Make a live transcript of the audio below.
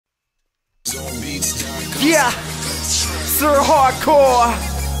Yeah, Sir Hardcore,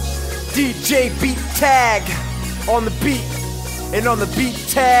 DJ Beat Tag on the beat. And on the beat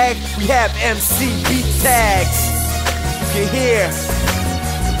tag, we have MC Beat Tags. You can hear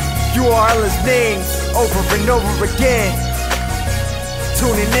URL's names over and over again.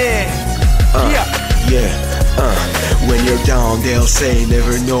 Tuning in. When you're down, they'll say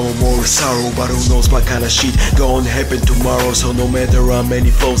never no more sorrow, but who knows what kind of shit gonna happen tomorrow. So no matter how many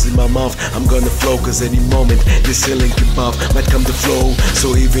flows in my mouth, I'm gonna flow, cause any moment this ceiling above might come to flow.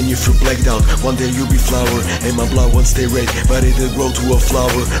 So even if you're blacked out, one day you'll be flower, and my blood won't stay red, but it'll grow to a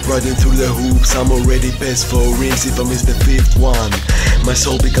flower. Riding through the hoops, I'm already past 4 rings. If I miss the 5th one, my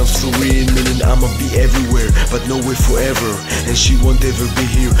soul becomes fluid, meaning I'ma be everywhere, but nowhere forever. And she won't ever be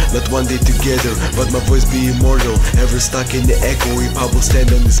here, not one day together, but my voice be immortal, ever stuck in the echo. Hip-hop will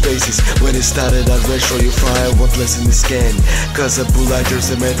stand on the spaces. When it started I'd retro your fire, want less in the scan, cause a bull lighters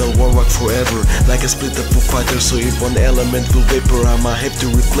the metal won't rock forever, like a split up Foo Fighters. So if one element will vapor, I might have to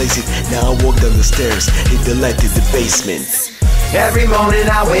replace it. Now I walk down the stairs, hit the light in the basement. Every morning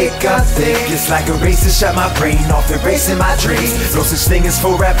I wake up thick, it's like a race to shut my brain off, erasing my dreams. No such thing as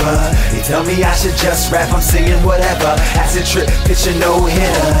forever. They tell me I should just rap, I'm singing whatever. Acid trip, pitch a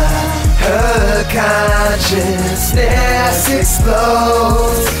no-hitter. Her consciousness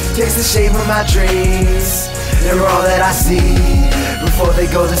explodes, takes the shape of my dreams. They're all that I see, before they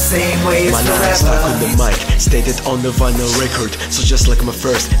go the same way as forever. My life's stuck on the mic, stated on the vinyl record. So just like my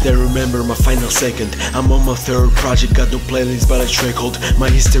first, they remember my final second. I'm on my 3rd project, got no playlist but I track hold.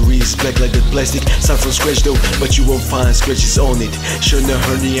 My history is black like that plastic, start from scratch though, but you won't find scratches on it. Showing the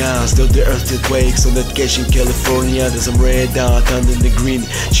hernias, though the earth that wakes on that cache in California. There's some red dot under the green,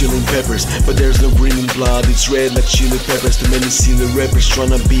 chilling peppers, but there's no green in blood, it's red like chili peppers. Too many silly rappers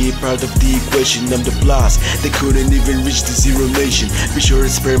tryna be part of the equation. I'm the blast, they couldn't even reach the zero nation. Be sure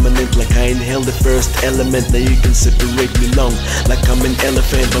it's permanent, like I inhaled the first element. Now you can separate me long, like I'm an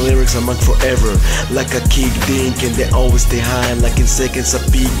elephant. My lyrics are marked forever, like a kick dink, and they always stay high, like in seconds of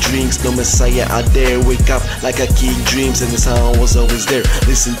big drinks. No messiah out there, wake up like a kid dreams, and the sound was always there.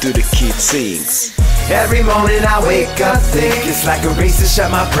 Listen to the kid sings. Every morning I wake up thick, it's like a race to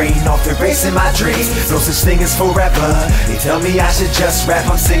shut my brain off, erasing my dreams. No such thing as forever. They tell me I should just rap,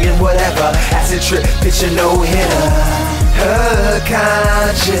 I'm singing whatever. Acid trip, pitch a no-hitter. Her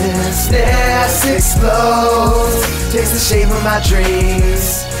consciousness explodes, takes the shape of my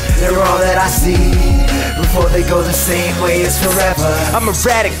dreams. They're all that I see, before they go the same way as forever. I'm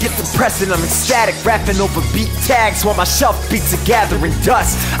erratic, get depressing, I'm ecstatic, rapping over beat tags while my shelf beats are gathering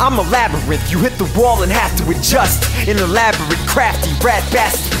dust. I'm a labyrinth, you hit the wall and have to adjust. An elaborate, crafty, rat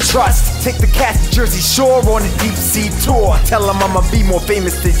bastard to trust. Take the cast of Jersey Shore on a deep sea tour. Tell them I'ma be more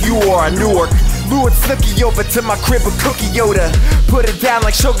famous than you are in Newark. Lured Snooki over to my crib with Cookie Yoda. Put it down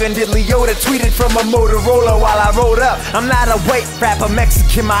like Shogun did Leota. Tweeted from a Motorola while I rolled up. I'm not a white rapper,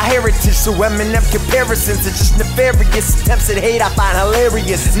 Mexican, my heritage. So Eminem comparisons are just nefarious. Attempts at hate I find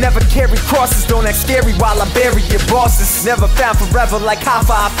hilarious. Never carry crosses, don't act scary while I bury your bosses. Never found forever like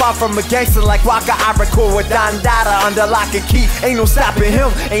Hoffa. I fought from a gangster like Waka. I record with Don Dada under lock and key. Ain't no stopping him,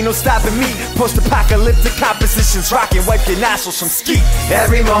 ain't no stopping me. Post-apocalyptic compositions, rockin', wipe your nostrils from ski.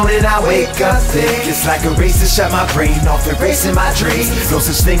 Every morning I wake up thick, it's like a race to shut my brain off, erasing my dreams. No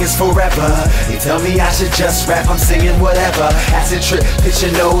such thing as forever. They tell me I should just rap, I'm singing whatever. Acid trip, pitch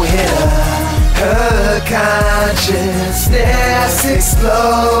a no-hitter. Her consciousness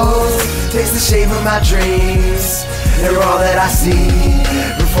explodes, takes the shape of my dreams. They're all that I see,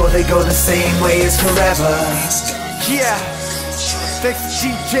 before they go the same way as forever. Yeah, thanks to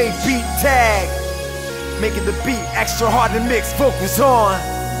DJ Beat Tag, making the beat extra hard to mix, vocals on.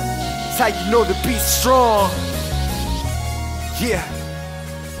 That's how you know the beat's strong. Yeah.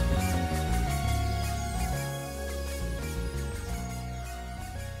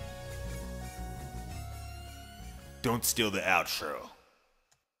 Don't steal the outro.